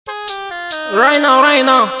Right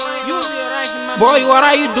now. Boy, what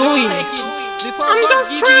are you doing? I'm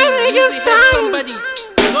just trying to use time.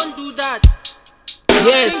 Don't do that.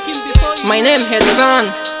 Yes, my name is Zan.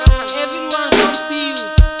 Everyone come see you,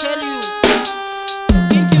 tell you.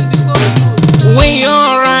 Thinking before you. When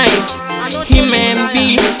you're right, human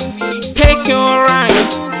be. Take your right,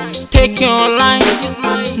 take your life,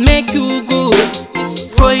 make you good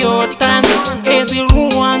for your time.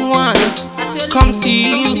 Everyone want come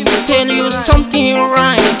see you, tell you something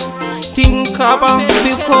right. Think about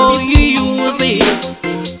before you use it.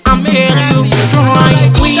 I'm telling you, try.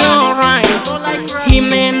 We alright,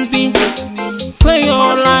 human be for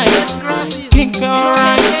your life. Think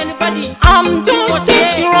alright. I'm just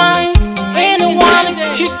thinking right. Anyone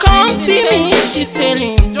she come see me, she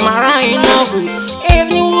telling my right no good.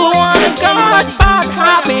 Everyone got bad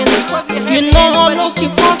habit. You know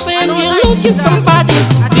looking for things, you looking somebody.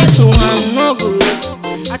 This one no good.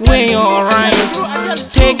 When you're right,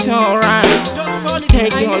 take your right,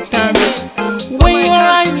 take your time. When you're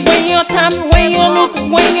right, when your time, when you look,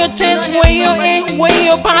 when you chest, when you aim, when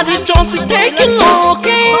your body just taking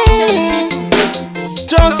looking,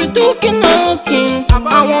 just looking.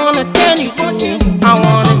 I wanna tell you through, I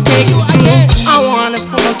wanna take you through, I wanna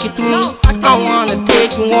fuck you through, I wanna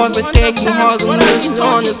take you once, but take you hard and lose. You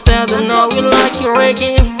understand? I know you like your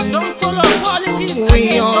reggae. Don't follow politics.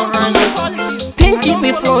 We alright. Think it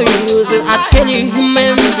before you use it. I tell you,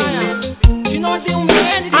 human being. You know they will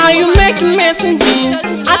make anything. Are you making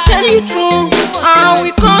messages? I tell you true. Are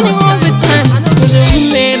we calling all the time? To the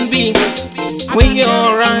human being. We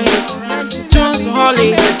alright. Just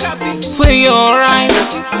holy. We alright.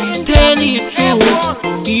 Tell you true.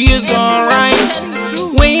 You's alright.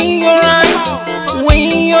 When you're right.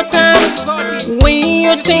 When your time. When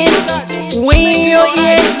your chin. When your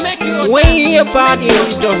ear. When your body.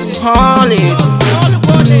 Just holy.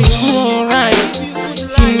 Alright,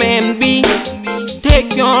 human be.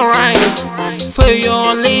 Take your right for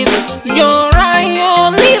your live. Your right,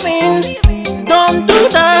 you're living. Don't do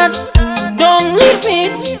that. Don't leave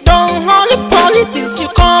it. Don't hold it politics. You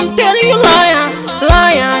come tell you liar,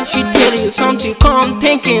 liar. She tell you something. Come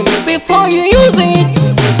thinking before you use it.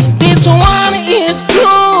 This one is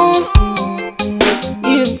true.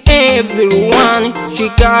 If everyone she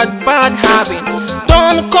got bad habit,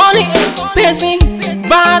 don't call it person.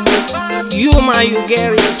 But you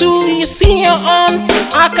get it too. You see your own.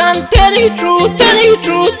 I can tell you true, tell you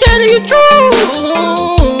true, tell you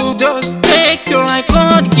true. Just take your right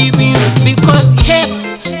God give you, because have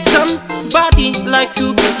somebody like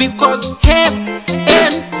you, because have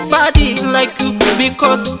anybody like you,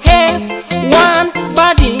 because have one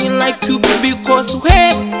body like you, because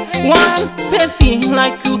have one person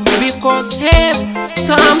like you, because have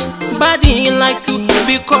somebody like you,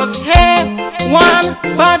 because have one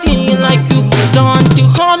body like you. Don't you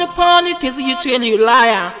call the politics, you tell you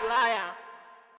liar.